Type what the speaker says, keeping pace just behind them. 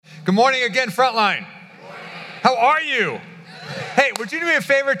Good morning again, Frontline. How are you? Hey, would you do me a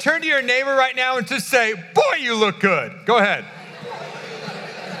favor? Turn to your neighbor right now and just say, boy, you look good. Go ahead.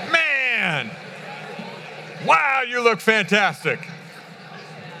 Man. Wow, you look fantastic.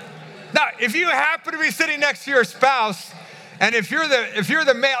 Now, if you happen to be sitting next to your spouse, and if you're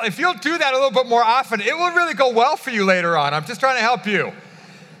the male, if you'll do that a little bit more often, it will really go well for you later on. I'm just trying to help you.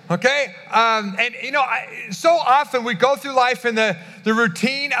 Okay? So often we go through life in the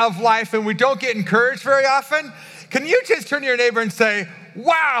routine of life and we don't get encouraged very often. Can you just turn to your neighbor and say,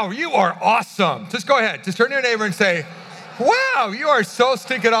 wow, you are awesome. Just go ahead. Just turn to your neighbor and say, wow, you are so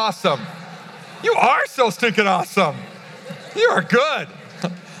stinking awesome. You are so stinking awesome. You are good.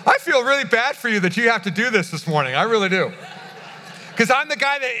 I feel really bad for you that you have to do this morning. I really do. Because I'm the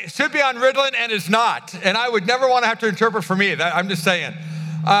guy that should be on Ritalin and is not. And I would never want to have to interpret for me. I'm just saying.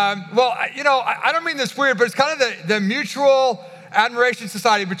 I don't mean this weird, but it's kind of the mutual admiration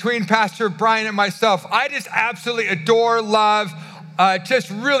society between Pastor Brian and myself. I just absolutely adore, love,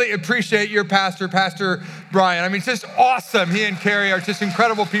 just really appreciate your pastor, Pastor Brian. I mean, it's just awesome. He and Carrie are just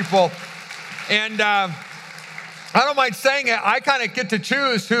incredible people. And I don't mind saying it. I kind of get to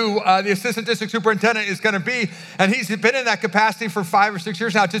choose who the assistant district superintendent is going to be. And he's been in that capacity for 5 or 6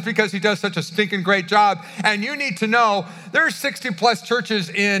 years now just because he does such a stinking great job. And you need to know there are 60 plus churches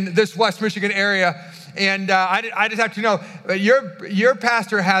in this West Michigan area. And I just have to know your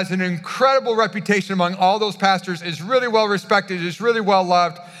pastor has an incredible reputation among all those pastors, is really well respected, is really well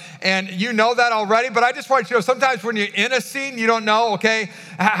loved. And you know that already, but I just want you to know sometimes when you're in a scene, you don't know, okay,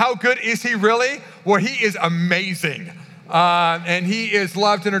 how good is he really? Well, he is amazing. And he is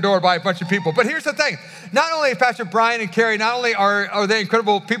loved and adored by a bunch of people. But here's the thing. Not only Pastor Brian and Carrie, not only are they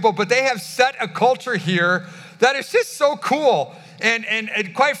incredible people, but they have set a culture here that is just so cool.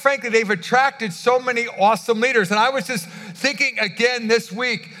 And quite frankly, they've attracted so many awesome leaders. And I was just thinking again this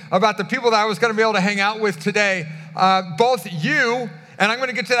week about the people that I was going to be able to hang out with today. Both you, and I'm going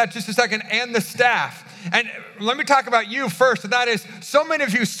to get to that in just a second, and the staff. And let me talk about you first, and that is so many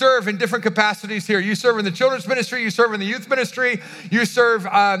of you serve in different capacities here. You serve in the children's ministry, you serve in the youth ministry, you serve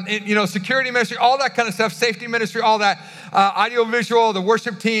in security ministry, all that kind of stuff, safety ministry, all that, audiovisual, the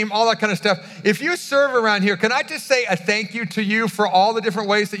worship team, all that kind of stuff. If you serve around here, can I just say a thank you to you for all the different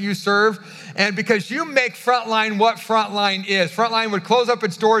ways that you serve? And because you make Frontline what Frontline is. Frontline would close up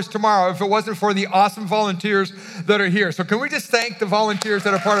its doors tomorrow if it wasn't for the awesome volunteers that are here. So can we just thank the volunteers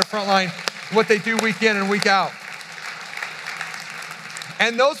that are part of Frontline, what they do week in and week out.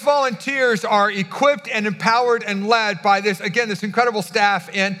 And those volunteers are equipped and empowered and led by this incredible staff.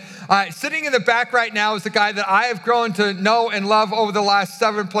 And sitting in the back right now is the guy that I have grown to know and love over the last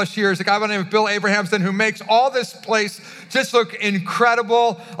 7+ years, a guy by the name of Bill Abrahamson, who makes all this place just look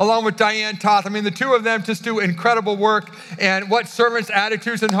incredible, along with Diane Toth. I mean, the two of them just do incredible work, and what servants'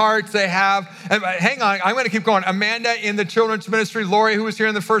 attitudes and hearts they have. And hang on, I'm going to keep going. Amanda in the children's ministry, Lori, who was here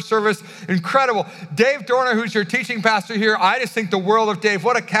in the first service, incredible. Dave Dorner, who's your teaching pastor here, I just think the world of Dave.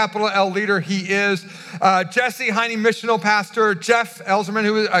 What a capital L leader he is. Jesse Heine, missional pastor. Jim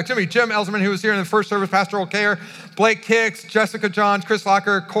Elserman, who was here in the first service, pastoral care. Blake Hicks, Jessica Johns, Chris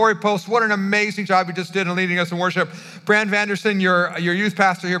Locker, Corey Post. What an amazing job you just did in leading us in worship. Brad Vanderson, your youth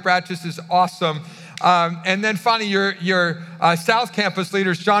pastor here. Brad just is awesome. And then finally, your South Campus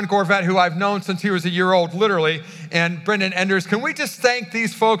leaders, John Gorvet, who I've known since he was a year old, literally, and Brendan Enders. Can we just thank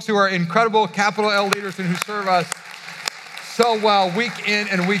these folks who are incredible capital L leaders and who serve us so well week in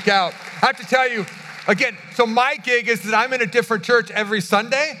and week out? I have to tell you, again, so my gig is that I'm in a different church every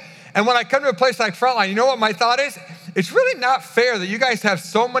Sunday. And when I come to a place like Frontline, you know what my thought is? It's really not fair that you guys have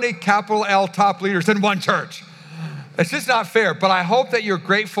so many capital L top leaders in one church. It's just not fair. But I hope that you're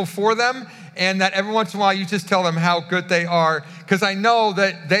grateful for them and that every once in a while you just tell them how good they are, because I know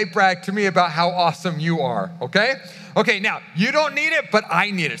that they brag to me about how awesome you are, okay? Okay, now, you don't need it, but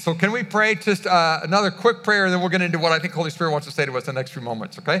I need it. So can we pray just another quick prayer, and then we'll get into what I think Holy Spirit wants to say to us in the next few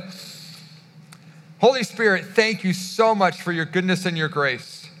moments, okay? Holy Spirit, thank you so much for your goodness and your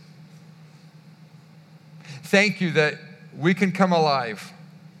grace. Thank you that we can come alive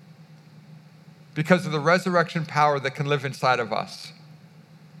because of the resurrection power that can live inside of us.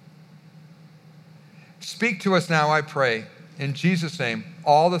 Speak to us now, I pray, in Jesus' name,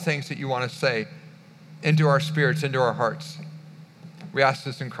 all the things that you want to say into our spirits, into our hearts. We ask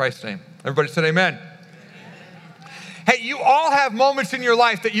this in Christ's name. Everybody said amen. Hey, you all have moments in your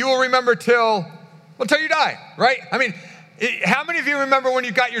life that you will remember till you die, right? I mean, how many of you remember when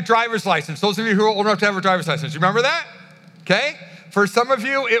you got your driver's license? Those of you who are old enough to have a driver's license, you remember that? Okay. For some of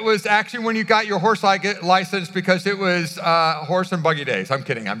you, it was actually when you got your horse license because it was horse and buggy days. I'm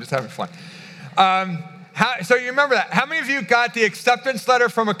kidding. I'm just having fun. So you remember that. How many of you got the acceptance letter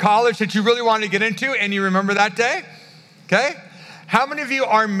from a college that you really wanted to get into and you remember that day? Okay. How many of you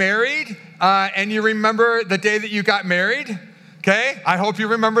are married and you remember the day that you got married? Okay. I hope you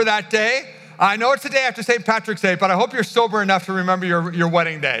remember that day. I know it's the day after St. Patrick's Day, but I hope you're sober enough to remember your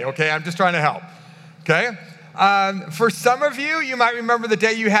wedding day. Okay. I'm just trying to help. Okay. For some of you, you might remember the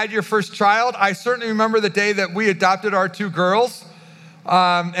day you had your first child. I certainly remember the day that we adopted our 2 girls.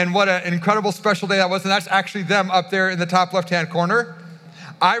 And what an incredible special day that was. And that's actually them up there in the top left-hand corner.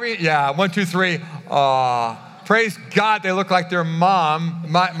 1, 2, 3. Praise God, they look like their mom,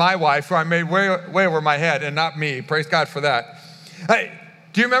 my wife, who I made way over my head, and not me. Praise God for that. Hey,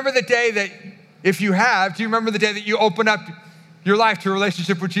 do you remember the day that, if you have, do you remember the day that you opened up your life to a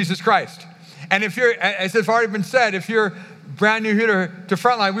relationship with Jesus Christ? And if you're, as it's already been said, if you're brand new here to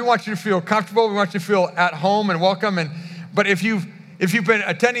Frontline, we want you to feel comfortable. We want you to feel at home and welcome. But if you've been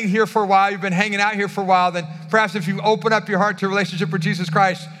attending here for a while, you've been hanging out here for a while, then perhaps if you open up your heart to a relationship with Jesus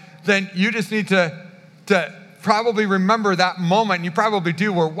Christ, then you just need to probably remember that moment, and you probably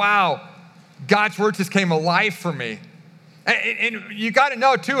do, where, wow, God's word just came alive for me. And you got to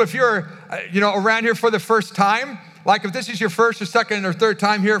know, too, if you're around here for the first time, like if this is your first or second or third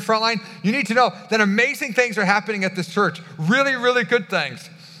time here at Frontline, you need to know that amazing things are happening at this church. Really, really good things.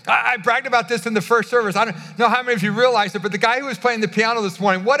 I bragged about this in the first service. I don't know how many of you realized it, but the guy who was playing the piano this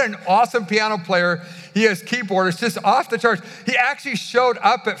morning, what an awesome piano player. He has keyboard. It's just off the charts. He actually showed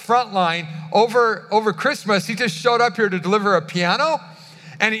up at Frontline over Christmas. He just showed up here to deliver a piano,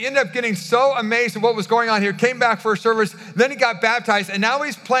 and he ended up getting so amazed at what was going on here, came back for a service, then he got baptized, and now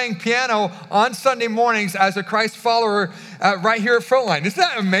he's playing piano on Sunday mornings as a Christ follower right here at Frontline. Isn't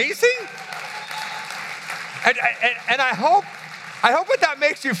that amazing? And I hope what that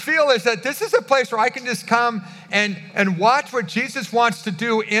makes you feel is that this is a place where I can just come and watch what Jesus wants to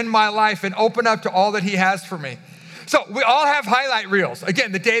do in my life and open up to all that he has for me. So we all have highlight reels.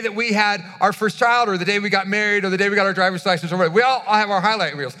 Again, the day that we had our first child, or the day we got married, or the day we got our driver's license, or whatever. We all have our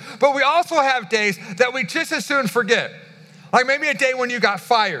highlight reels. But we also have days that we just as soon forget. Like maybe a day when you got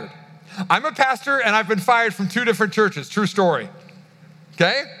fired. I'm a pastor and I've been fired from 2 different churches. True story.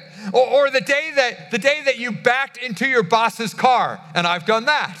 Okay? Or the day that you backed into your boss's car, and I've done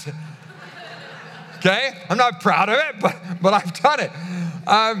that. Okay? I'm not proud of it, but I've done it.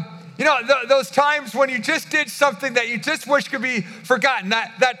 Those times when you just did something that you just wish could be forgotten.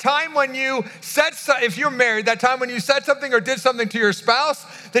 That time when you said, if you're married, that time when you said something or did something to your spouse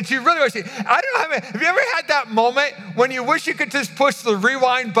that you really wish. Have you ever had that moment when you wish you could just push the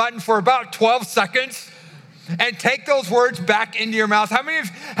rewind button for about 12 seconds? And take those words back into your mouth. How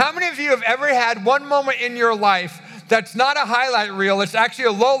many of you have ever had one moment in your life that's not a highlight reel, it's actually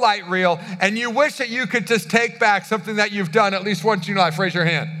a low light reel, and you wish that you could just take back something that you've done at least once in your life? Raise your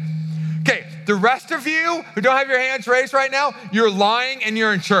hand. Okay, the rest of you who don't have your hands raised right now, you're lying and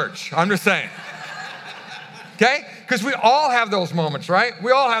you're in church. I'm just saying. Okay? Because we all have those moments, right?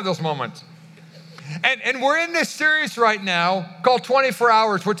 We all have those moments. And we're in this series right now called 24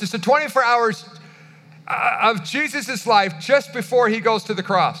 Hours, which is the 24 hours of Jesus' life just before he goes to the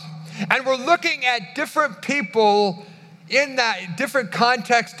cross. And we're looking at different people in that, different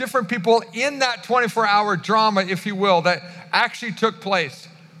context, different people in that 24-hour drama, if you will, that actually took place.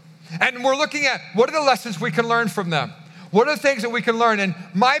 And we're looking at what are the lessons we can learn from them? What are the things that we can learn? And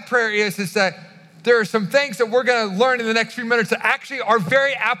my prayer is that there are some things that we're going to learn in the next few minutes that actually are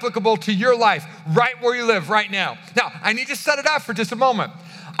very applicable to your life, right where you live right now. Now, I need to set it up for just a moment.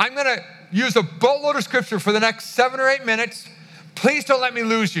 I'm going to use a boatload of scripture for the next 7 or 8 minutes. Please don't let me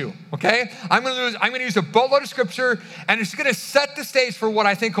lose you, okay? I'm going to use a boatload of scripture, and it's going to set the stage for what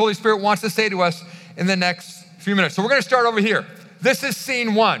I think Holy Spirit wants to say to us in the next few minutes. So we're going to start over here. This is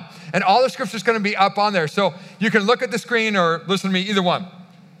scene 1, and all the scripture is going to be up on there. So you can look at the screen or listen to me, either one.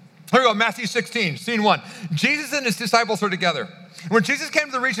 Here we go, Matthew 16, scene 1. Jesus and his disciples are together. When Jesus came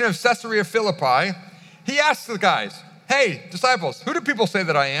to the region of Caesarea Philippi, he asked the guys, "Hey, disciples, who do people say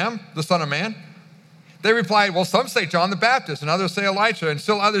that I am, the Son of Man?" They replied, "Well, some say John the Baptist, and others say Elijah, and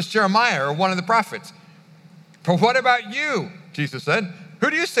still others Jeremiah or one of the prophets." "But what about you?" Jesus said. "Who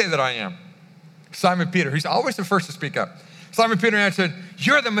do you say that I am?" Simon Peter, he's always the first to speak up. Simon Peter answered,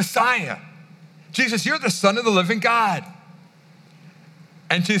 "You're the Messiah." Jesus, "You're the Son of the living God."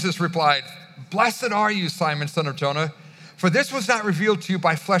 And Jesus replied, "Blessed are you, Simon, son of Jonah, for this was not revealed to you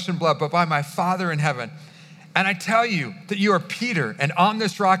by flesh and blood, but by my Father in heaven. And I tell you that you are Peter, and on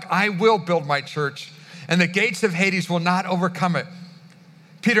this rock I will build my church, and the gates of Hades will not overcome it.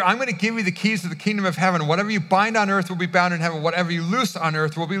 Peter, I'm going to give you the keys of the kingdom of heaven. Whatever you bind on earth will be bound in heaven. Whatever you loose on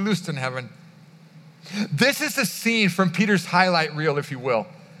earth will be loosed in heaven." This is a scene from Peter's highlight reel, if you will.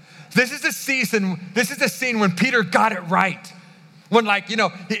 This is the scene when Peter got it right. When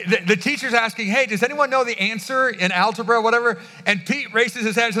the teacher's asking, hey, does anyone know the answer in algebra or whatever? And Pete raises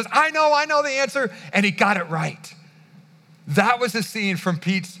his hand and says, I know the answer. And he got it right. That was the scene from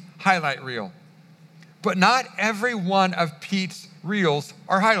Pete's highlight reel. But not every one of Pete's reels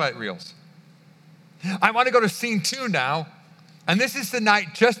are highlight reels. I want to go to scene 2 now. And this is the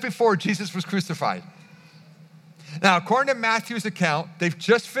night just before Jesus was crucified. Now, according to Matthew's account, they've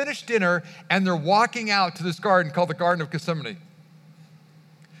just finished dinner and they're walking out to this garden called the Garden of Gethsemane.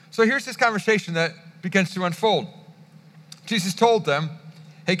 So here's this conversation that begins to unfold. Jesus told them,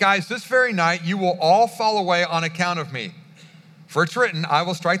 hey guys, this very night you will all fall away on account of me. For it's written, I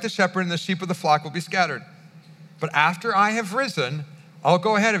will strike the shepherd and the sheep of the flock will be scattered. But after I have risen, I'll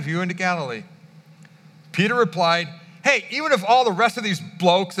go ahead of you into Galilee. Peter replied, hey, even if all the rest of these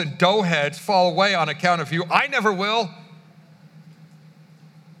blokes and doughheads fall away on account of you, I never will.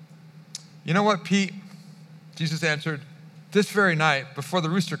 You know what, Pete? Jesus answered, this very night, before the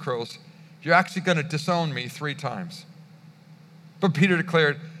rooster crows, you're actually going to disown me 3 times. But Peter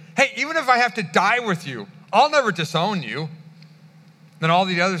declared, hey, even if I have to die with you, I'll never disown you. Then all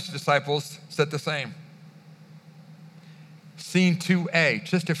the other disciples said the same. Scene 2A,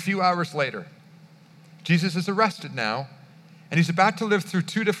 just a few hours later. Jesus is arrested now, and he's about to live through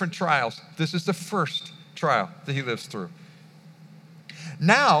 2 different trials. This is the first trial that he lives through.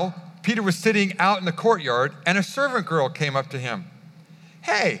 Now, Peter was sitting out in the courtyard, and a servant girl came up to him.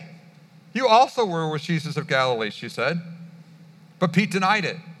 Hey, you also were with Jesus of Galilee, she said. But Pete denied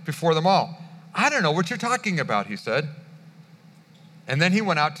it before them all. I don't know what you're talking about, he said. And then he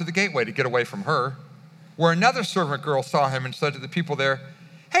went out to the gateway to get away from her, where another servant girl saw him and said to the people there,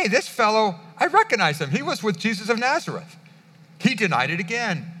 hey, this fellow, I recognize him. He was with Jesus of Nazareth. He denied it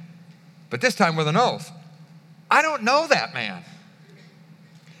again, but this time with an oath. I don't know that man.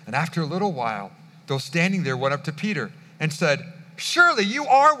 And after a little while, those standing there went up to Peter and said, surely you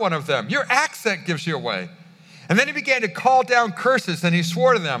are one of them. Your accent gives you away. And then he began to call down curses, and he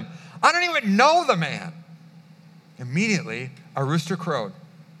swore to them, I don't even know the man. Immediately, a rooster crowed.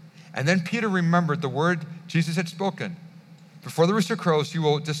 And then Peter remembered the word Jesus had spoken. Before the rooster crows, you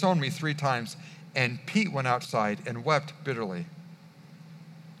will disown me 3 times. And Pete went outside and wept bitterly.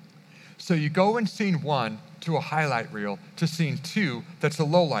 So you go in scene 1 to a highlight reel to scene 2 that's a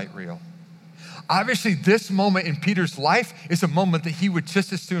low light reel. Obviously, this moment in Peter's life is a moment that he would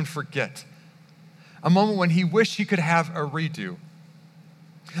just as soon forget. A moment when he wished he could have a redo.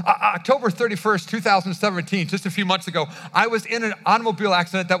 October 31st, 2017, just a few months ago, I was in an automobile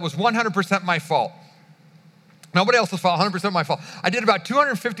accident that was 100% my fault. Nobody else's fault, 100% my fault. I did about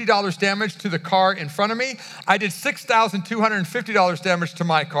 $250 damage to the car in front of me. I did $6,250 damage to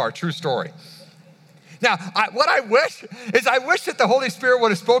my car, true story. Now, what I wish that the Holy Spirit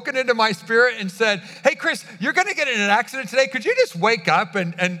would have spoken into my spirit and said, hey, Chris, you're going to get in an accident today. Could you just wake up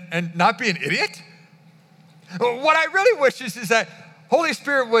and not be an idiot? What I really wish is that Holy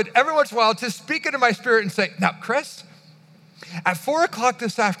Spirit would every once in a while just speak into my spirit and say, now, Chris, at 4 o'clock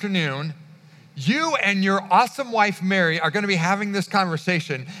this afternoon, you and your awesome wife, Mary, are going to be having this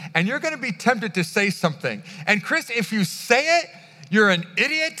conversation, and you're going to be tempted to say something. And Chris, if you say it, you're an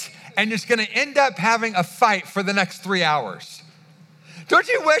idiot, and it's going to end up having a fight for the next 3 hours. Don't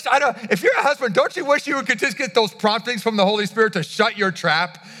you wish, if you're a husband, don't you wish you could just get those promptings from the Holy Spirit to shut your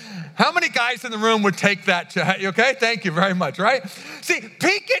trap? How many guys in the room would take that? Okay, thank you very much, right? See,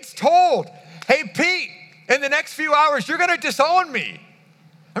 Pete gets told, hey, Pete, in the next few hours, you're going to disown me.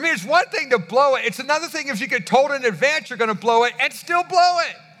 I mean, it's one thing to blow it. It's another thing if you get told in advance you're going to blow it and still blow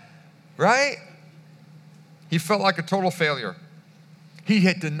it, right? He felt like a total failure. He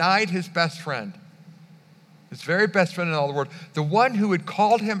had denied his best friend, his very best friend in all the world, the one who had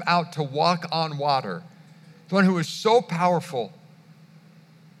called him out to walk on water, the one who was so powerful.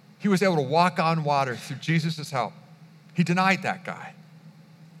 He was able to walk on water through Jesus' help. He denied that guy.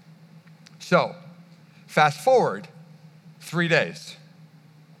 So, fast forward 3 days.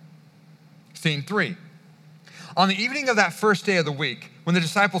 Scene 3. On the evening of that first day of the week, when the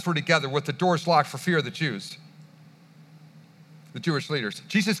disciples were together with the doors locked for fear of the Jews, the Jewish leaders,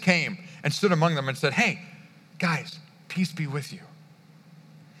 Jesus came and stood among them and said, hey, guys, peace be with you.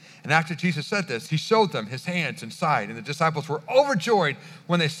 And after Jesus said this, he showed them his hands and side, and the disciples were overjoyed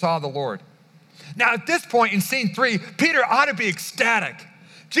when they saw the Lord. Now, at this point in scene 3, Peter ought to be ecstatic.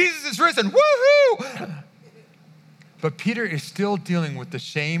 Jesus is risen, woohoo! But Peter is still dealing with the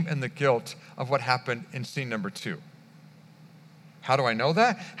shame and the guilt of what happened in scene number 2. How do I know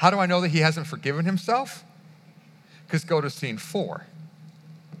that? How do I know that he hasn't forgiven himself? Because go to scene 4.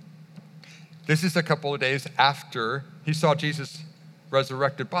 This is a couple of days after he saw Jesus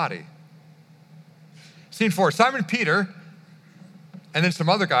resurrected body. Scene 4, Simon Peter, and then some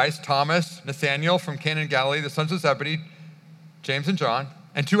other guys, Thomas, Nathanael from Cana in Galilee, the sons of Zebedee, James and John,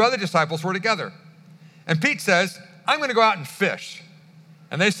 and 2 other disciples were together. And Pete says, I'm going to go out and fish.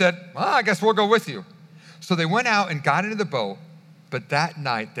 And they said, well, I guess we'll go with you. So they went out and got into the boat, but that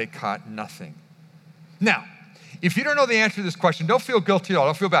night they caught nothing. Now, if you don't know the answer to this question, don't feel guilty at all.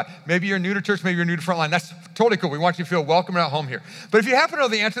 Don't feel bad. Maybe you're new to church. Maybe you're new to Frontline. That's totally cool. We want you to feel welcome and at home here. But if you happen to know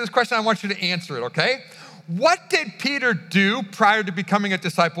the answer to this question, I want you to answer it, okay? What did Peter do prior to becoming a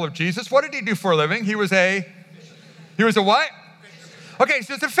disciple of Jesus? What did he do for a living? He was a what? Okay,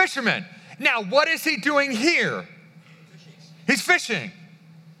 so he's a fisherman. Now, what is he doing here? He's fishing.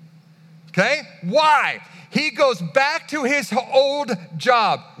 Okay? Why? He goes back to his old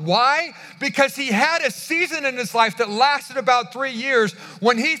job. Why? Because he had a season in his life that lasted about 3 years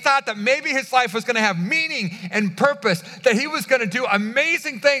when he thought that maybe his life was going to have meaning and purpose, that he was going to do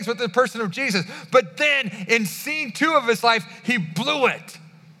amazing things with the person of Jesus. But then in scene 2 of his life, he blew it.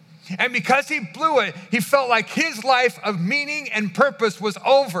 And because he blew it, he felt like his life of meaning and purpose was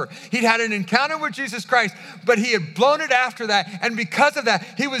over. He'd had an encounter with Jesus Christ, but he had blown it after that. And because of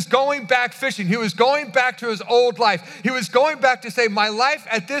that, he was going back fishing. He was going back to his old life. He was going back to say, my life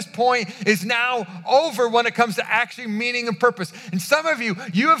at this point is now over when it comes to actually meaning and purpose. And some of you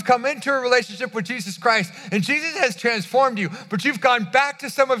have come into a relationship with Jesus Christ, and Jesus has transformed you, but you've gone back to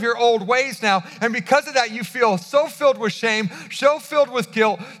some of your old ways now. And because of that, you feel so filled with shame, so filled with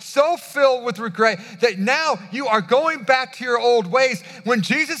guilt, so filled with regret that now you are going back to your old ways when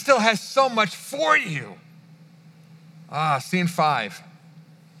Jesus still has so much for you. Scene 5.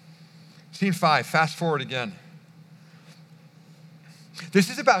 Scene 5, fast forward again. This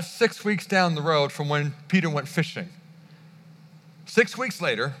is about 6 weeks down the road from when Peter went fishing. 6 weeks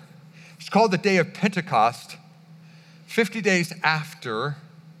later, it's called the day of Pentecost, 50 days after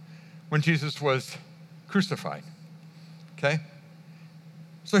when Jesus was crucified. Okay?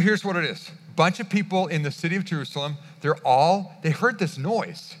 So here's what it is. A bunch of people in the city of Jerusalem, they heard this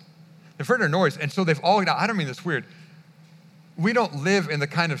noise. They've heard a noise, and so they've all, now I don't mean this weird. We don't live in the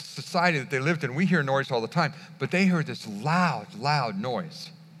kind of society that they lived in. We hear noise all the time, but they heard this loud, loud noise.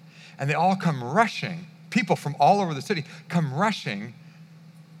 And they all come rushing, people from all over the city come rushing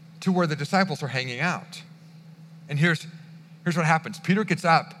to where the disciples are hanging out. And here's what happens. Peter gets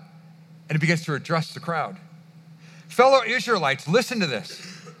up and he begins to address the crowd. Fellow Israelites, listen to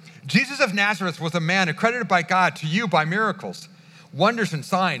this. Jesus of Nazareth was a man accredited by God to you by miracles, wonders and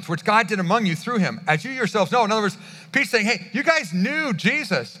signs, which God did among you through him, as you yourselves know. In other words, Peter's saying, hey, you guys knew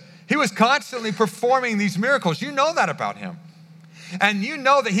Jesus. He was constantly performing these miracles. You know that about him. And you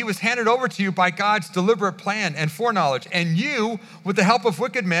know that he was handed over to you by God's deliberate plan and foreknowledge. And you, with the help of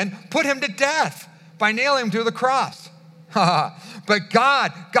wicked men, put him to death by nailing him to the cross. But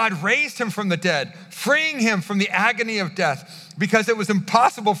God raised him from the dead, freeing him from the agony of death, because it was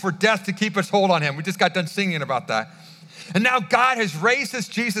impossible for death to keep its hold on him. We just got done singing about that. And now God has raised this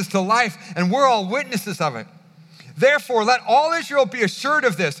Jesus to life, and we're all witnesses of it. Therefore, let all Israel be assured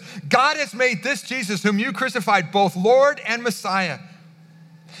of this. God has made this Jesus, whom you crucified, both Lord and Messiah.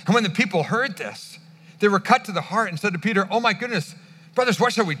 And when the people heard this, they were cut to the heart and said to Peter, oh my goodness, brothers,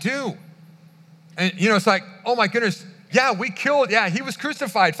 what shall we do? And it's like, oh my goodness, yeah, he was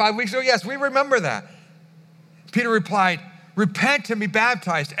crucified 5 weeks ago. Yes, we remember that. Peter replied, repent and be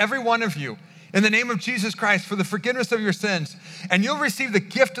baptized, every one of you, in the name of Jesus Christ for the forgiveness of your sins, and you'll receive the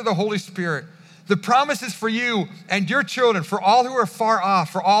gift of the Holy Spirit. The promise is for you and your children, for all who are far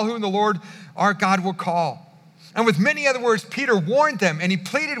off, for all whom the Lord our God will call. And with many other words, Peter warned them, and he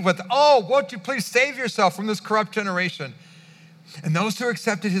pleaded with, oh, won't you please save yourself from this corrupt generation? And those who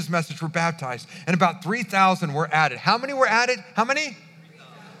accepted his message were baptized, and about 3,000 were added. How many were added? How many?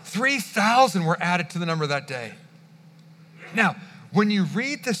 3,000 were added to the number that day. Now, when you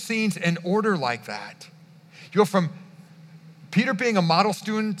read the scenes in order like that, you go from Peter being a model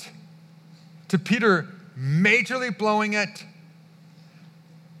student to Peter majorly blowing it,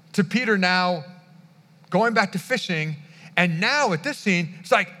 to Peter now going back to fishing, and now at this scene,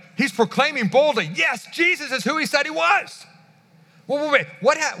 it's like he's proclaiming boldly, yes, Jesus is who he said he was. Wait.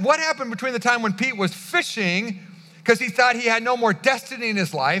 What happened between the time when Pete was fishing because he thought he had no more destiny in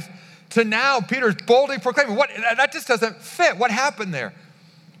his life to now Peter's boldly proclaiming? That just doesn't fit. What happened there?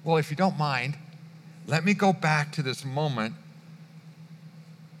 Well, if you don't mind, let me go back to this moment,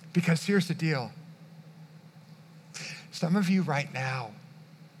 because here's the deal. Some of you right now,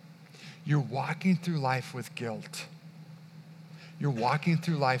 you're walking through life with guilt. You're walking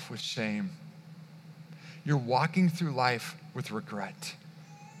through life with shame. You're walking through life with regret.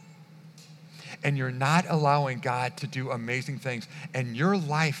 and you're not allowing God to do amazing things. And your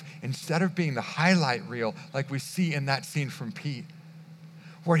life, instead of being the highlight reel like we see in that scene from Pete,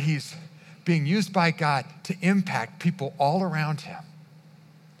 where he's being used by God to impact people all around him,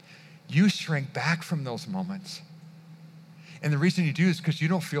 you shrink back from those moments. And the reason you do is because you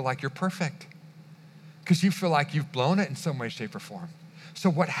don't feel like you're perfect, because you feel like you've blown it in some way, shape, or form. So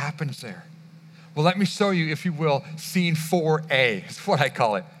what happens there? Well, let me show you, if you will, scene 4A. It's what I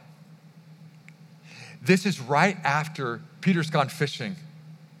call it. This is right after Peter's gone fishing.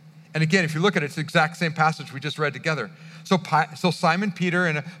 And again, if you look at it, it's the exact same passage we just read together. So Simon Peter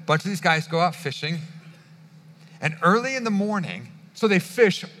and a bunch of these guys go out fishing. And early in the morning, so they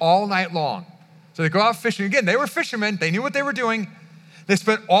fish all night long. So they go out fishing. Again, they were fishermen. They knew what they were doing. They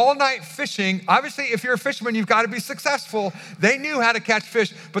spent all night fishing. Obviously, if you're a fisherman, you've got to be successful. They knew how to catch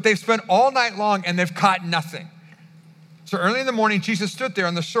fish, but they've spent all night long and they've caught nothing. So early in the morning, Jesus stood there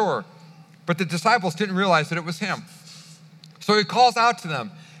on the shore, but the disciples didn't realize that it was him. So he calls out to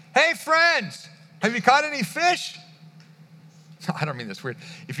them, "Hey, friends, have you caught any fish?" I don't mean this weird.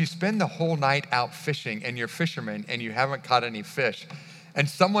 If you spend the whole night out fishing and you're fishermen and you haven't caught any fish, and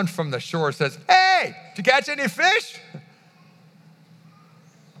someone from the shore says, "Hey, did you catch any fish?"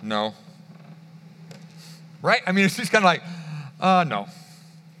 No. Right? I mean, it's just kind of like, no.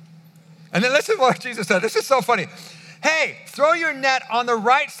 And then listen to what Jesus said. This is so funny. "Hey, throw your net on the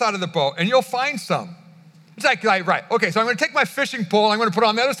right side of the boat and you'll find some." It's like, right, okay, so I'm going to take my fishing pole, I'm going to put it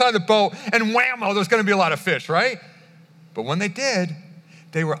on the other side of the boat, and whammo, there's going to be a lot of fish, right? But when they did,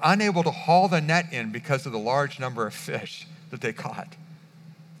 they were unable to haul the net in because of the large number of fish that they caught.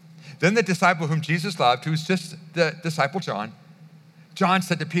 Then the disciple whom Jesus loved, who was just the disciple John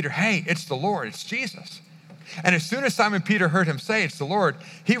said to Peter, "Hey, it's the Lord, it's Jesus." And as soon as Simon Peter heard him say, "It's the Lord,"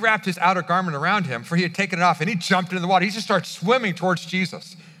 he wrapped his outer garment around him, for he had taken it off, and he jumped into the water. He just started swimming towards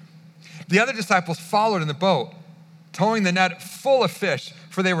Jesus. The other disciples followed in the boat, towing the net full of fish,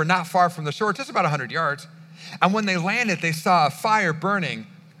 for they were not far from the shore, just about 100 yards. And when they landed, they saw a fire burning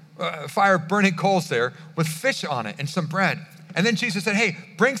coals there with fish on it and some bread. And then Jesus said, "Hey,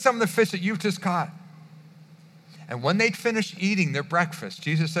 bring some of the fish that you've just caught." And when they'd finished eating their breakfast,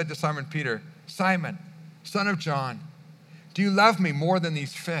 Jesus said to Simon Peter, "Simon, son of John, do you love me more than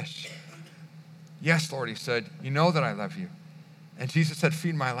these fish?" "Yes, Lord," he said, "you know that I love you." And Jesus said,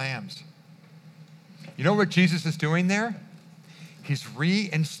 "Feed my lambs." You know what Jesus is doing there? He's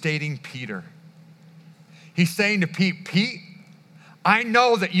reinstating Peter. He's saying to Pete, I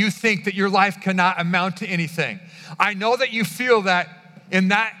know that you think that your life cannot amount to anything. I know that you feel that in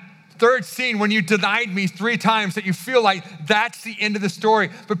that third scene when you denied me 3 times, that you feel like that's the end of the story.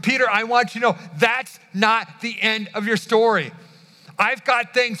 But Peter, I want you to know that's not the end of your story. I've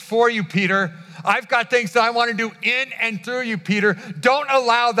got things for you, Peter. I've got things that I want to do in and through you, Peter. Don't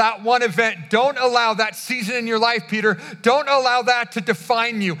allow that one event. Don't allow that season in your life, Peter. Don't allow that to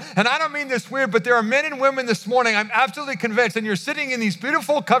define you. And I don't mean this weird, but there are men and women this morning, I'm absolutely convinced, and you're sitting in these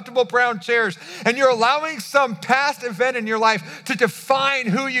beautiful, comfortable brown chairs, and you're allowing some past event in your life to define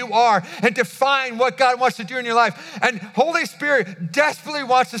who you are and define what God wants to do in your life. And Holy Spirit desperately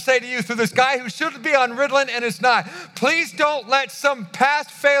wants to say to you through this guy who should be on Ritalin and is not, please don't let some past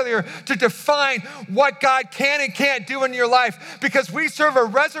failure to define what God can and can't do in your life, because we serve a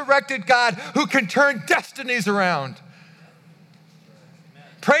resurrected God who can turn destinies around. Amen.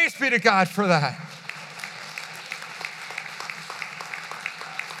 Praise be to God for that.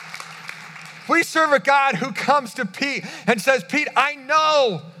 We serve a God who comes to Pete and says, "Pete, I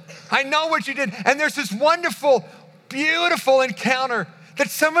know what you did." And there's this wonderful, beautiful encounter that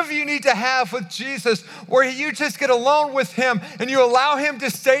some of you need to have with Jesus, where you just get alone with him and you allow him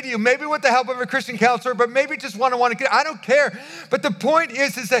to say to you, maybe with the help of a Christian counselor, but maybe just one-on-one, I don't care. But the point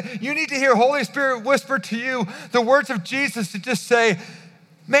is that you need to hear Holy Spirit whisper to you the words of Jesus to just say,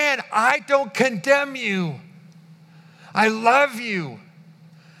 man, I don't condemn you. I love you.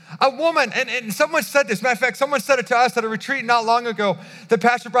 A woman, and someone said this, matter of fact, someone said it to us at a retreat not long ago that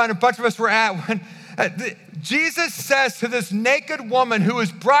Pastor Brian and a bunch of us were at, when Jesus says to this naked woman who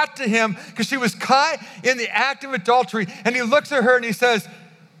was brought to him because she was caught in the act of adultery, and he looks at her and he says,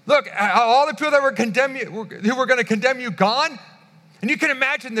 look, all the people that who were going to condemn you gone? And you can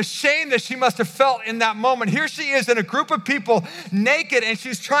imagine the shame that she must have felt in that moment. Here she is in a group of people naked, and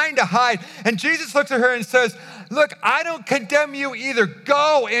she's trying to hide. And Jesus looks at her and says, look, I don't condemn you either.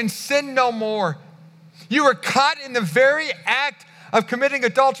 Go and sin no more. You were caught in the very act of committing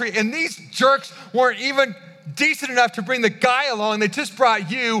adultery, and these jerks weren't even decent enough to bring the guy along. They just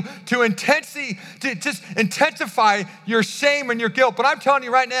brought you to just intensify your shame and your guilt. But I'm telling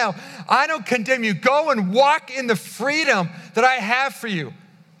you right now, I don't condemn you. Go and walk in the freedom that I have for you.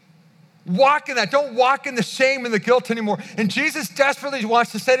 Walk in that. Don't walk in the shame and the guilt anymore. And Jesus desperately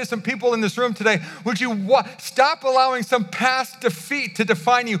wants to say to some people in this room today, would you stop allowing some past defeat to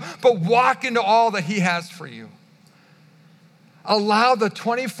define you, but walk into all that he has for you. Allow the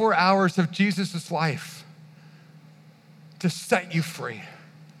 24 hours of Jesus' life to set you free.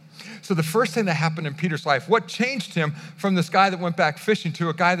 So the first thing that happened in Peter's life, what changed him from this guy that went back fishing to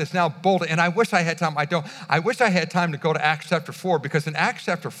a guy that's now bold, and I wish I had time, I wish I had time to go to Acts chapter 4, because in Acts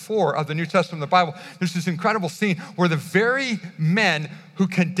chapter 4 of the New Testament of the Bible, there's this incredible scene where the very men who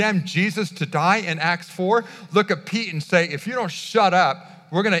condemned Jesus to die in Acts 4 look at Pete and say, if you don't shut up,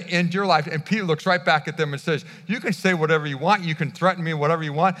 we're going to end your life. And Peter looks right back at them and says, you can say whatever you want. You can threaten me whatever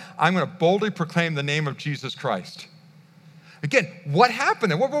you want. I'm going to boldly proclaim the name of Jesus Christ. Again, what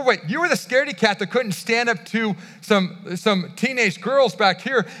happened there? Wait. You were the scaredy cat that couldn't stand up to some teenage girls back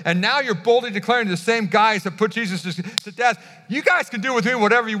here, and now you're boldly declaring to the same guys that put Jesus to death, you guys can do with me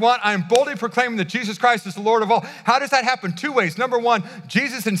whatever you want. I am boldly proclaiming that Jesus Christ is the Lord of all. How does that happen? 2 ways. Number one,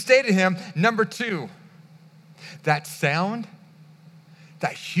 Jesus instated him. Number two, that sound,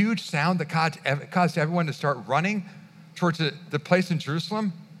 that huge sound that caused everyone to start running towards the place in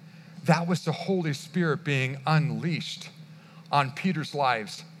Jerusalem, that was the Holy Spirit being unleashed on Peter's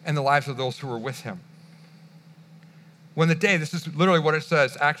lives and the lives of those who were with him. When the day, this is literally what it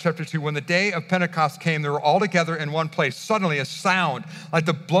says, Acts chapter 2, when the day of Pentecost came, they were all together in one place. Suddenly a sound like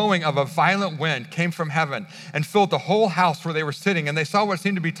the blowing of a violent wind came from heaven and filled the whole house where they were sitting. And they saw what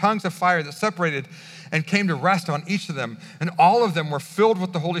seemed to be tongues of fire that separated and came to rest on each of them. And all of them were filled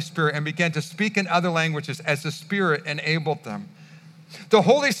with the Holy Spirit and began to speak in other languages as the Spirit enabled them. The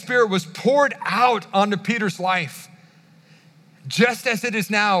Holy Spirit was poured out onto Peter's life, just as it is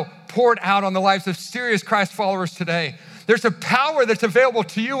now poured out on the lives of serious Christ followers today. There's a power that's available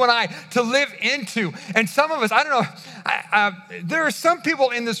to you and I to live into. And some of us, I don't know, there are some people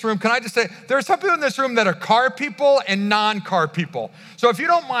in this room, can I just say, there are some people in this room that are car people and non-car people. So if you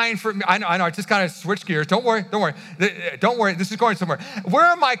don't mind, I know, I just kind of switched gears. Don't worry, this is going somewhere. Where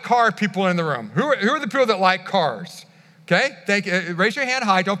are my car people in the room? Who are the people that like cars? Okay, thank you. Raise your hand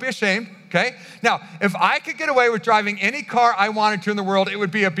high, don't be ashamed. Okay? Now, if I could get away with driving any car I wanted to in the world, it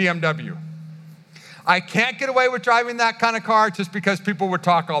would be a BMW. I can't get away with driving that kind of car just because people would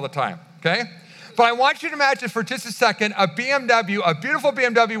talk all the time, okay? But I want you to imagine for just a second a BMW, a beautiful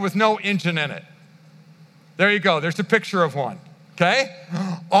BMW with no engine in it. There you go. There's a picture of one, okay?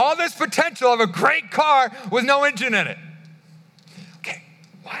 All this potential of a great car with no engine in it. Okay,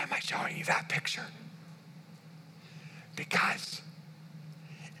 why am I showing you that picture? Because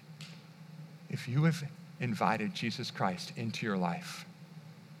if you have invited Jesus Christ into your life,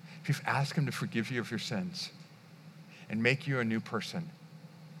 if you've asked him to forgive you of your sins and make you a new person,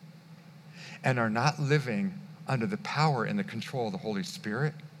 and are not living under the power and the control of the Holy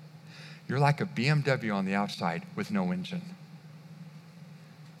Spirit, you're like a BMW on the outside with no engine.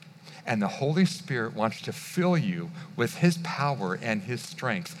 And the Holy Spirit wants to fill you with his power and his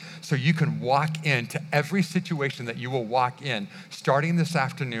strength so you can walk into every situation that you will walk in starting this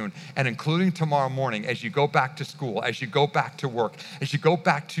afternoon and including tomorrow morning as you go back to school, as you go back to work, as you go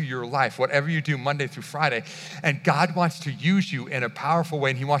back to your life, whatever you do Monday through Friday. And God wants to use you in a powerful way,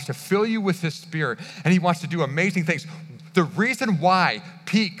 and he wants to fill you with his Spirit, and he wants to do amazing things. The reason why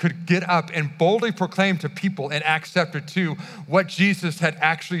Pete could get up and boldly proclaim to people in Acts chapter 2 what Jesus had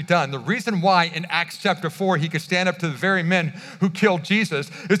actually done, the reason why in Acts chapter 4 he could stand up to the very men who killed Jesus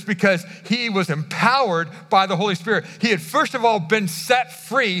is because he was empowered by the Holy Spirit. He had first of all been set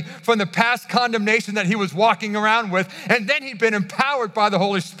free from the past condemnation that he was walking around with, and then he'd been empowered by the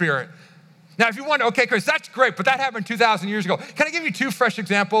Holy Spirit. Now, if you wonder, okay, Chris, that's great, but that happened 2,000 years ago. Can I give you two fresh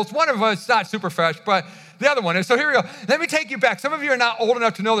examples? One of us, not super fresh, but the other one is, so here we go. Let me take you back. Some of you are not old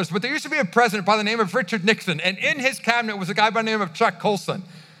enough to know this, but there used to be a president by the name of Richard Nixon, and in his cabinet was a guy by the name of Chuck Colson.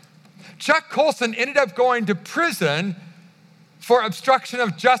 Chuck Colson ended up going to prison for obstruction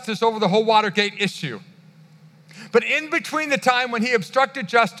of justice over the whole Watergate issue. But in between the time when he obstructed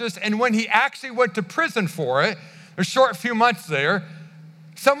justice and when he actually went to prison for it, a short few months there,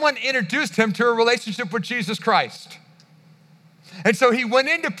 someone introduced him to a relationship with Jesus Christ. And so he went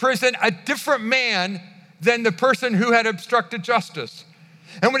into prison a different man than the person who had obstructed justice.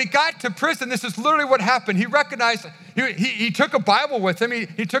 And when he got to prison, this is literally what happened. He recognized, he took a Bible with him.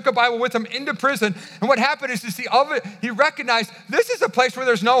 He took a Bible with him into prison. And what happened is he recognized this is a place where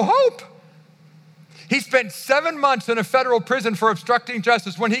there's no hope. He spent 7 months in a federal prison for obstructing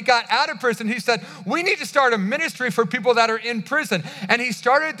justice. When he got out of prison, he said, we need to start a ministry for people that are in prison. And he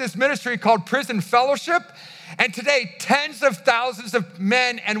started this ministry called Prison Fellowship. And today, tens of thousands of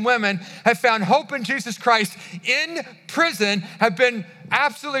men and women have found hope in Jesus Christ in prison, have been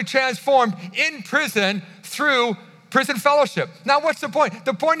absolutely transformed in prison through prison fellowship. Now, what's the point?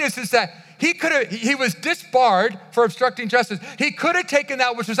 The point is that he was disbarred for obstructing justice. He could have taken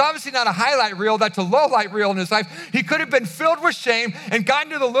that, which was obviously not a highlight reel, that's a low light reel in his life. He could have been filled with shame and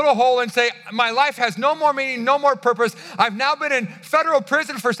gotten to the little hole and say, my life has no more meaning, no more purpose. I've now been in federal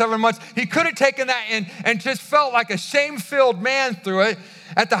prison for 7 months. He could have taken that and just felt like a shame-filled man through it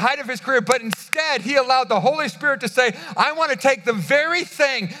at the height of his career, but instead he allowed the Holy Spirit to say, I want to take the very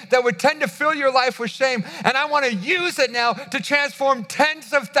thing that would tend to fill your life with shame, and I want to use it now to transform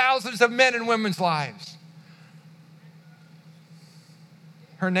tens of thousands of men and women's lives.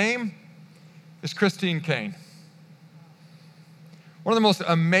 Her name is Christine Caine. One of the most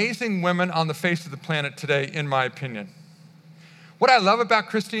amazing women on the face of the planet today, in my opinion. What I love about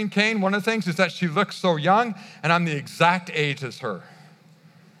Christine Caine, one of the things is that she looks so young, and I'm the exact age as her.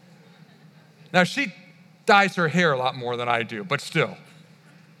 Now, she dyes her hair a lot more than I do, but still.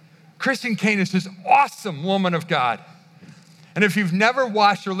 Christine Caine is this awesome woman of God. And if you've never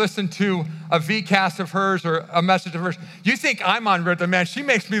watched or listened to a VCast of hers or a message of hers, you think I'm on rhythm. Man, she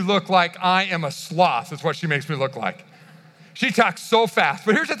makes me look like I am a sloth. That's what she makes me look like. She talks so fast.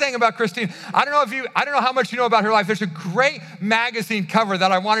 But here's the thing about Christine. I don't know how much you know about her life. There's a great magazine cover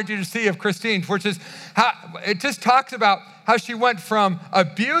that I wanted you to see of Christine, which is how it just talks about how she went from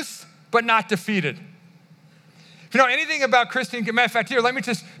abuse but not defeated. If you know anything about Christine, matter of fact, here, let me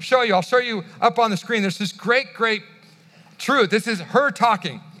just show you. I'll show you up on the screen. There's this great truth. This is her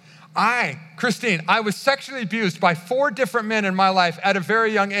talking. Christine, I was sexually abused by 4 different men in my life at a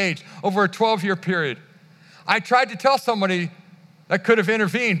very young age over a 12-year period. I tried to tell somebody that could have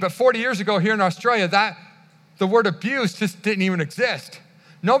intervened, but 40 years ago here in Australia, the word abuse just didn't even exist.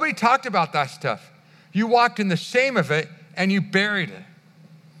 Nobody talked about that stuff. You walked in the shame of it and you buried it.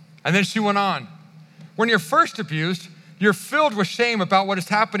 And then she went on. When you're first abused, you're filled with shame about what is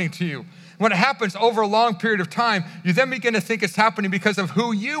happening to you. When it happens over a long period of time, you then begin to think it's happening because of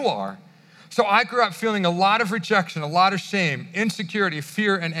who you are. So I grew up feeling a lot of rejection, a lot of shame, insecurity,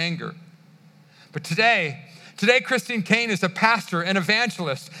 fear, and anger. But today, Christine Caine is a pastor, an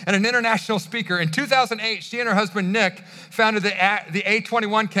evangelist, and an international speaker. In 2008, she and her husband, Nick, founded the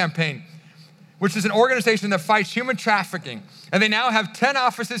A21 campaign, which is an organization that fights human trafficking. And they now have 10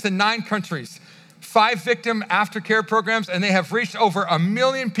 offices in 9 countries, 5 victim aftercare programs, and they have reached over 1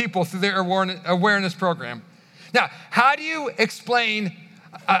 million people through their awareness program. Now, how do you explain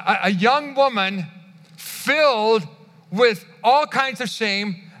a young woman filled with all kinds of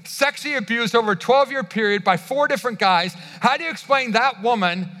shame, sexually abused over a 12-year period by 4 different guys? How do you explain that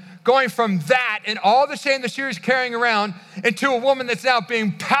woman going from that and all the shame that she was carrying around into a woman that's now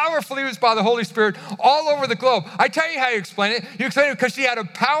being powerfully used by the Holy Spirit all over the globe? I tell you how you explain it. You explain it because she had a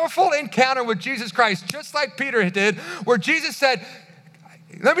powerful encounter with Jesus Christ, just like Peter did, where Jesus said,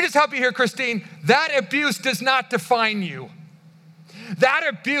 let me just help you here, Christine. That abuse does not define you. That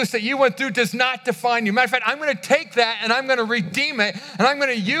abuse that you went through does not define you. Matter of fact, I'm going to take that and I'm going to redeem it and I'm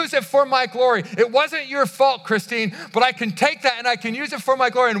going to use it for my glory. It wasn't your fault, Christine, but I can take that and I can use it for my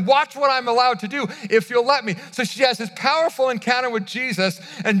glory, and watch what I'm allowed to do if you'll let me. So she has this powerful encounter with Jesus,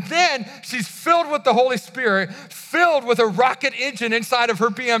 and then she's filled with the Holy Spirit, filled with a rocket engine inside of her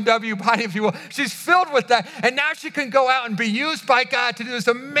BMW body, if you will. She's filled with that, and now she can go out and be used by God to do this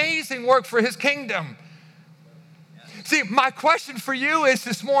amazing work for his kingdom. See, my question for you is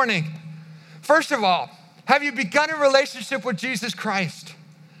this morning, first of all, have you begun a relationship with Jesus Christ?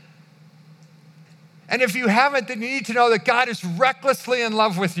 And if you haven't, then you need to know that God is recklessly in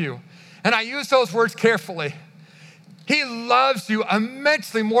love with you. And I use those words carefully. He loves you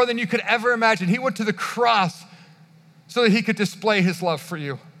immensely, more than you could ever imagine. He went to the cross so that he could display his love for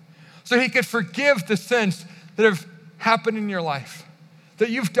you, so he could forgive the sins that have happened in your life, that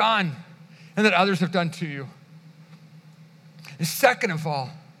you've done and that others have done to you. And second of all,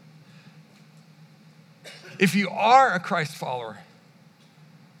 if you are a Christ follower,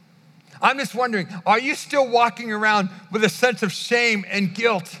 I'm just wondering, are you still walking around with a sense of shame and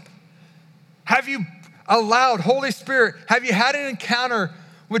guilt? Have you allowed Holy Spirit, have you had an encounter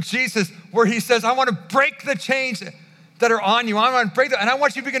with Jesus where he says, I want to break the chains that are on you. I want to break them, and I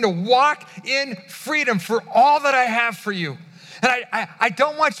want you to begin to walk in freedom for all that I have for you. And I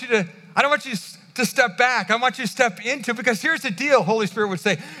don't want you to step back. I want you to step into, because here's the deal, Holy Spirit would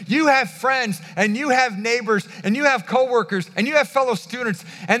say. You have friends and you have neighbors and you have coworkers and you have fellow students,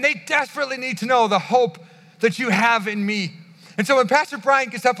 and they desperately need to know the hope that you have in me. And so when Pastor Brian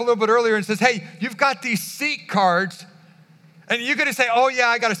gets up a little bit earlier and says, hey, you've got these seat cards, and you're going to say, oh yeah,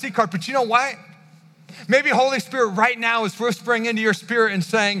 I got a seat card, but you know what? Maybe Holy Spirit right now is whispering into your spirit and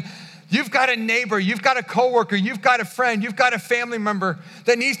saying, You've got a neighbor, you've got a coworker, you've got a friend, you've got a family member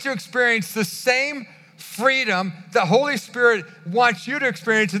that needs to experience the same freedom that Holy Spirit wants you to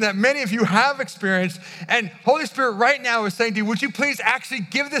experience and that many of you have experienced. And Holy Spirit right now is saying to you, would you please actually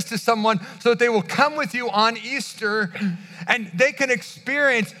give this to someone so that they will come with you on Easter and they can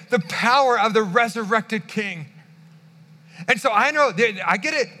experience the power of the resurrected King. And so I know, I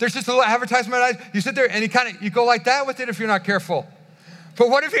get it. There's just a little advertisement. You sit there and you go like that with it if you're not careful. But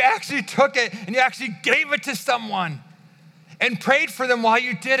what if you actually took it and you actually gave it to someone and prayed for them while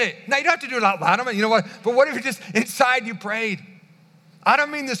you did it? Now, you don't have to do it out loud. You know what? But what if you just inside you prayed? I don't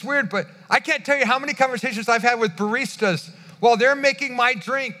mean this weird, but I can't tell you how many conversations I've had with baristas while they're making my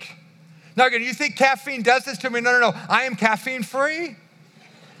drink. Now, again, you think caffeine does this to me? No. I am caffeine free.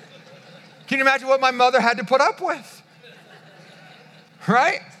 Can you imagine what my mother had to put up with?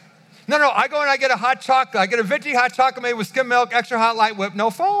 Right? No, I go and I get a hot chocolate. I get a veggie hot chocolate made with skim milk, extra hot, light whip, no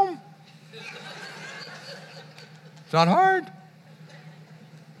foam. It's not hard.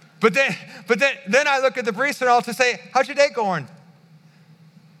 But then I look at the barista and I'll just say, how's your day going?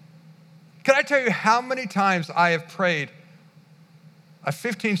 Can I tell you how many times I have prayed a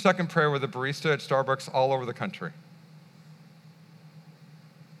 15-second prayer with a barista at Starbucks all over the country?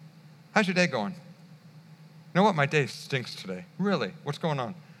 How's your day going? You know what? My day stinks today. Really? What's going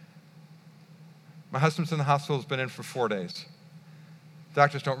on? My husband's in the hospital, has been in for 4 days.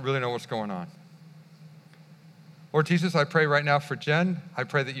 Doctors don't really know what's going on. Lord Jesus, I pray right now for Jen. I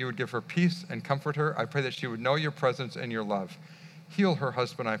pray that you would give her peace and comfort her. I pray that she would know your presence and your love. Heal her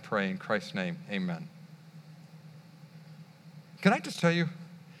husband, I pray, in Christ's name, amen. Can I just tell you,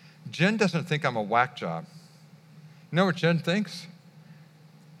 Jen doesn't think I'm a whack job. You know what Jen thinks?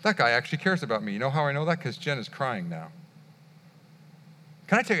 That guy actually cares about me. You know how I know that? Because Jen is crying now.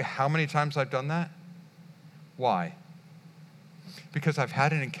 Can I tell you how many times I've done that? Why? Because I've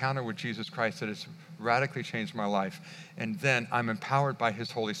had an encounter with Jesus Christ that has radically changed my life. And then I'm empowered by his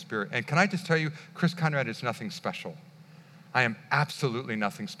Holy Spirit. And can I just tell you, Chris Conrad is nothing special. I am absolutely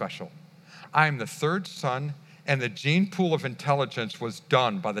nothing special. I am the third son, and the gene pool of intelligence was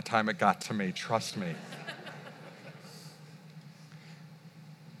done by the time it got to me. Trust me.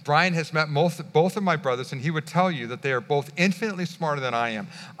 Brian has met both of my brothers, and he would tell you that they are both infinitely smarter than I am.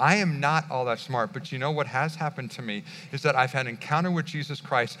 I am not all that smart, but you know what has happened to me is that I've had an encounter with Jesus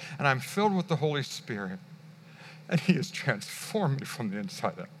Christ, and I'm filled with the Holy Spirit, and he has transformed me from the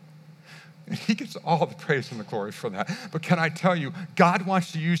inside out. And he gets all the praise and the glory for that. But can I tell you, God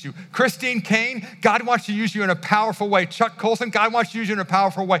wants to use you. Christine Kane, God wants to use you in a powerful way. Chuck Colson, God wants to use you in a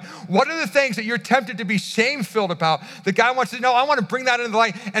powerful way. What are the things that you're tempted to be shame-filled about that God wants to know? I want to bring that into the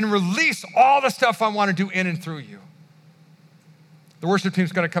light and release all the stuff I want to do in and through you. The worship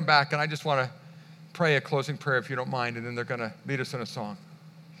team's going to come back, and I just want to pray a closing prayer, if you don't mind, and then they're going to lead us in a song.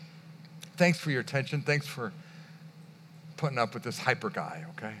 Thanks for your attention. Thanks for putting up with this hyper guy,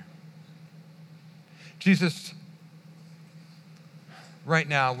 okay? Jesus, right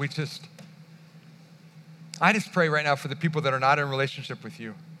now, I just pray right now for the people that are not in relationship with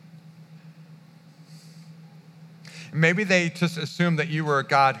you. Maybe they just assumed that you were a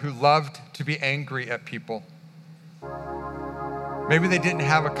God who loved to be angry at people. Maybe they didn't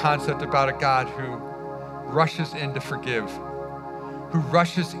have a concept about a God who rushes in to forgive, who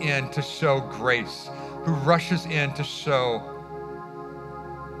rushes in to show grace, who rushes in to show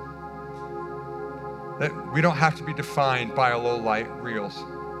that we don't have to be defined by our low light reels.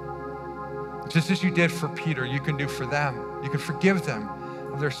 Just as you did for Peter, you can do for them. You can forgive them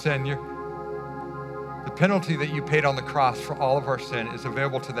of their sin. The penalty that you paid on the cross for all of our sin is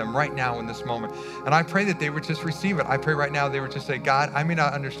available to them right now in this moment. And I pray that they would just receive it. I pray right now they would just say, God, I may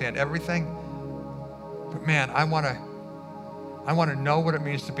not understand everything, but man, I want to know what it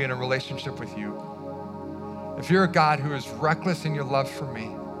means to be in a relationship with you. If you're a God who is reckless in your love for me,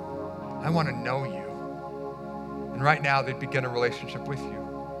 I want to know you. And right now, they'd begin a relationship with you.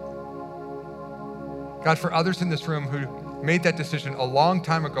 God, for others in this room who made that decision a long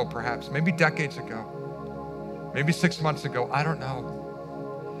time ago, perhaps, maybe decades ago, maybe 6 months ago, I don't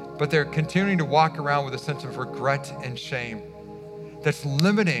know. But they're continuing to walk around with a sense of regret and shame that's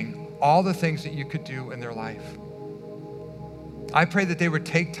limiting all the things that you could do in their life. I pray that they would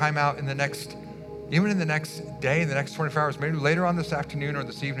take time out in the next day, in the next 24 hours, maybe later on this afternoon or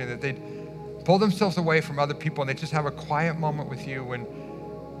this evening, that they'd pull themselves away from other people and they just have a quiet moment with you. And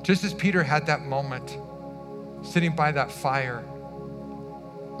just as Peter had that moment, sitting by that fire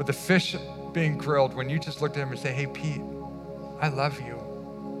with the fish being grilled, when you just looked at him and say, hey, Pete, I love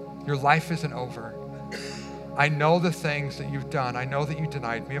you. Your life isn't over. I know the things that you've done. I know that you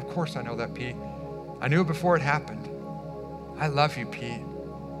denied me. Of course I know that, Pete. I knew it before it happened. I love you, Pete.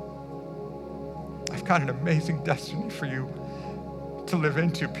 I've got an amazing destiny for you to live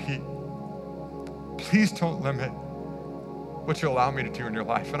into, Pete. Please don't limit what you allow me to do in your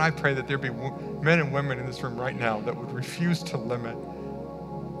life. And I pray that there be men and women in this room right now that would refuse to limit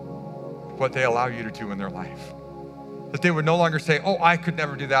what they allow you to do in their life. That they would no longer say, oh, I could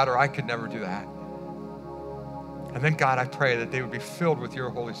never do that, or I could never do that. And then, God, I pray that they would be filled with your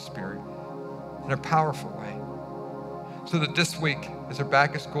Holy Spirit in a powerful way. So that this week, as they're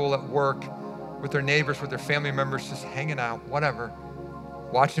back at school, at work, with their neighbors, with their family members, just hanging out, whatever,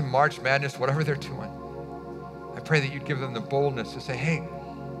 watching March Madness, whatever they're doing, I pray that you'd give them the boldness to say, hey,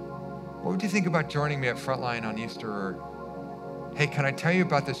 what would you think about joining me at Frontline on Easter? Or, hey, can I tell you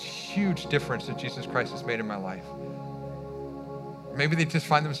about this huge difference that Jesus Christ has made in my life? Maybe they just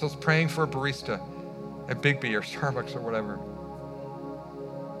find themselves praying for a barista at Bigby or Starbucks or whatever.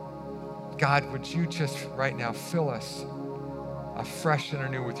 God, would you just right now fill us afresh and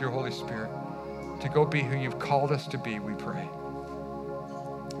anew with your Holy Spirit to go be who you've called us to be, we pray.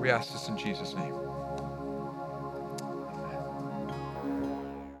 We ask this in Jesus' name.